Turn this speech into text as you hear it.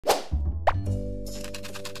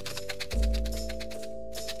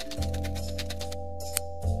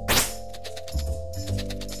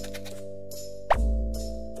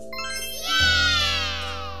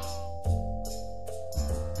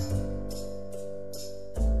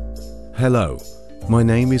Hello, my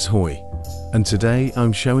name is Hoy, and today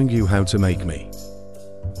I'm showing you how to make me.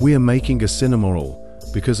 We are making a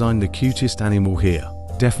Cinnamoroll because I'm the cutest animal here,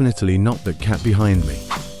 definitely not the cat behind me.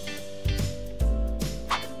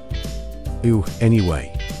 Ew,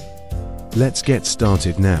 anyway. Let's get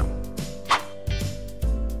started now.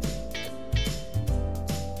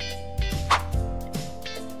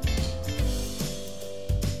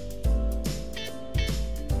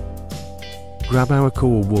 Grab our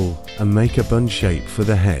core wool and make a bun shape for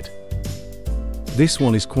the head. This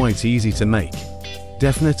one is quite easy to make.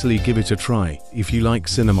 Definitely give it a try if you like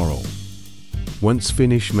Cinnamoroll. Once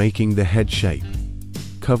finished making the head shape,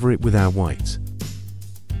 cover it with our white.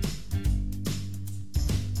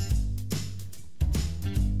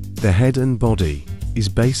 The head and body is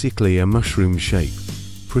basically a mushroom shape,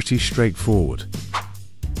 pretty straightforward.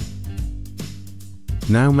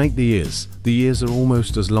 Now make the ears. The ears are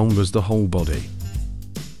almost as long as the whole body.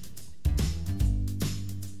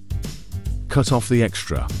 Cut off the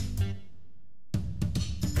extra.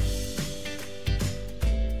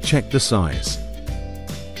 Check the size.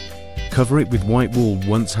 Cover it with white wool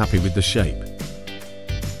once happy with the shape.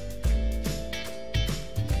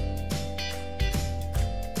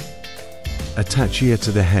 Attach ear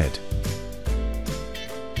to the head.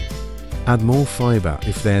 Add more fibre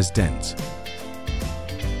if there's dent.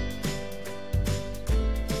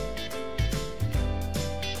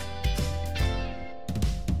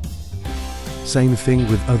 Same thing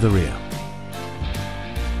with other ear.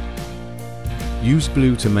 Use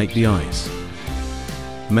blue to make the eyes.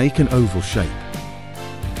 Make an oval shape.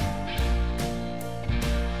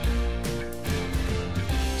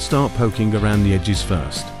 Start poking around the edges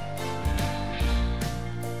first.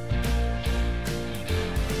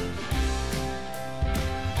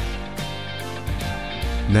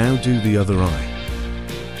 Now do the other eye.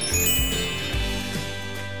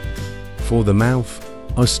 For the mouth,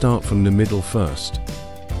 I start from the middle first.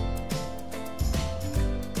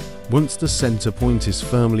 Once the center point is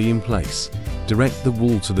firmly in place, direct the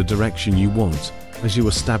wool to the direction you want as you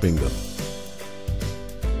are stabbing them.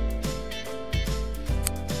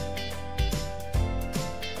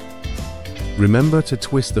 Remember to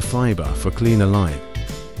twist the fiber for cleaner line.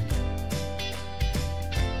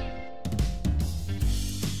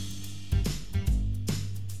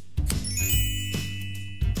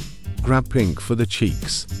 Grab pink for the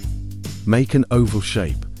cheeks. Make an oval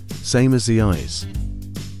shape, same as the eyes.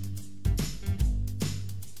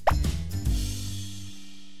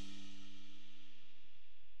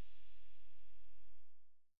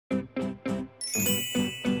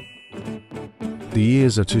 The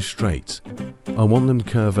ears are too straight. I want them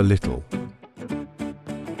to curve a little.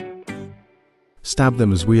 Stab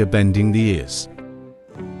them as we are bending the ears.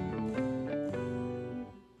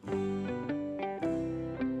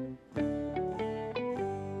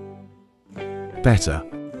 Better.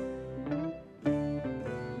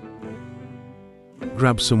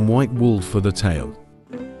 Grab some white wool for the tail.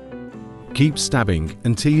 Keep stabbing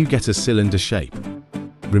until you get a cylinder shape.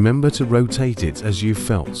 Remember to rotate it as you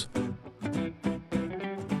felt.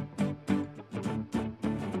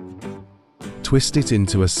 Twist it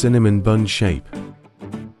into a cinnamon bun shape.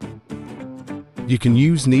 You can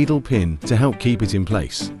use needle pin to help keep it in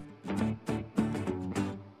place.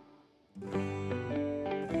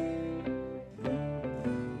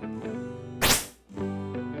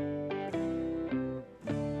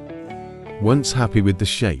 Once happy with the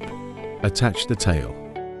shape, attach the tail.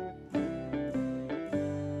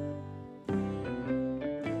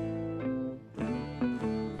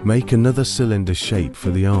 Make another cylinder shape for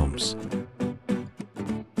the arms.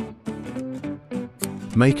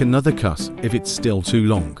 Make another cut if it's still too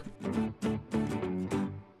long.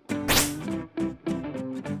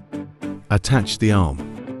 Attach the arm.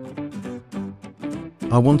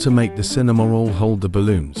 I want to make the Cinnamoroll hold the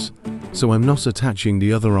balloons, so I'm not attaching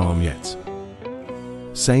the other arm yet.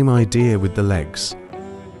 Same idea with the legs.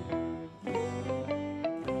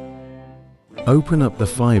 Open up the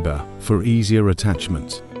fibre for easier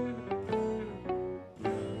attachment.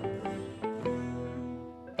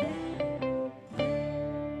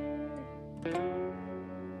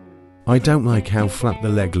 I don't like how flat the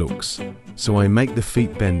leg looks, so I make the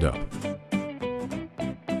feet bend up.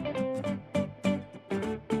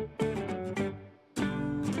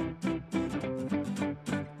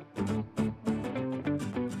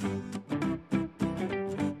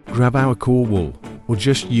 Grab our core wool, or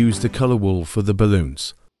just use the colour wool for the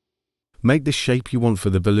balloons. Make the shape you want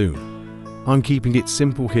for the balloon. I'm keeping it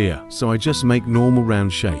simple here, so I just make normal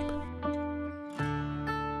round shape.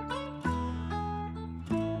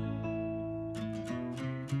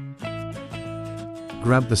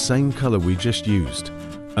 Grab the same color we just used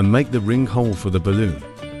and make the ring hole for the balloon.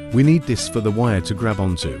 We need this for the wire to grab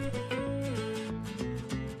onto.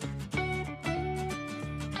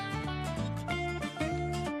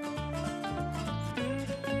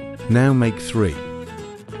 Now make 3.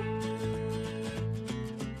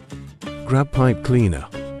 Grab pipe cleaner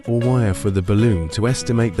or wire for the balloon to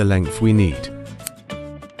estimate the length we need.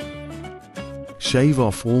 Shave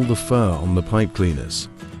off all the fur on the pipe cleaners.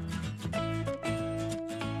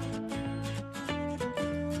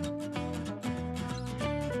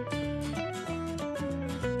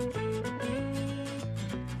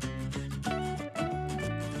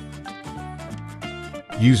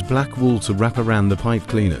 Use black wool to wrap around the pipe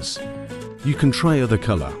cleaners. You can try other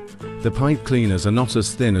color. The pipe cleaners are not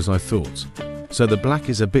as thin as I thought, so the black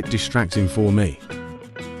is a bit distracting for me.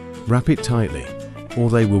 Wrap it tightly,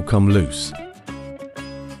 or they will come loose.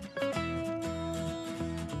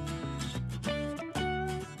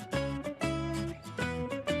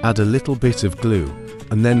 Add a little bit of glue,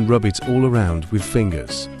 and then rub it all around with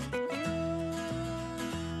fingers.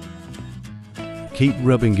 Keep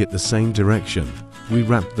rubbing it the same direction. We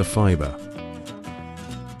wrap the fiber.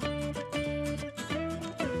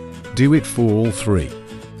 Do it for all 3.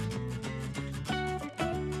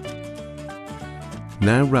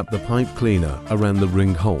 Now wrap the pipe cleaner around the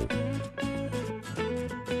ring hole.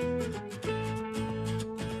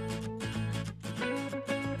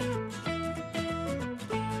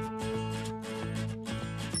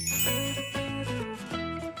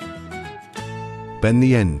 Bend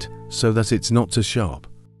the end so that it's not too sharp.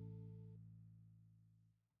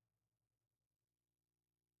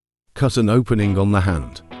 Cut an opening on the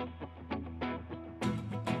hand.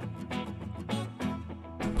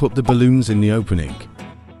 Put the balloons in the opening.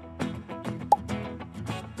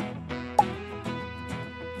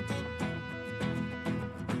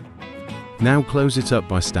 Now close it up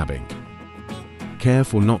by stabbing.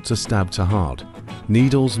 Careful not to stab too hard.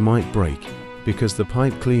 Needles might break because the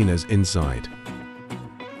pipe cleaner's inside.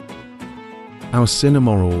 Our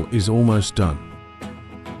Cinnamoroll is almost done.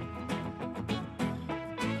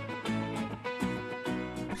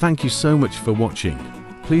 Thank you so much for watching.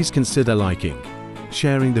 Please consider liking,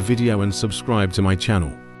 sharing the video and subscribe to my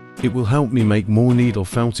channel. It will help me make more needle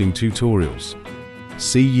felting tutorials.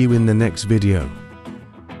 See you in the next video.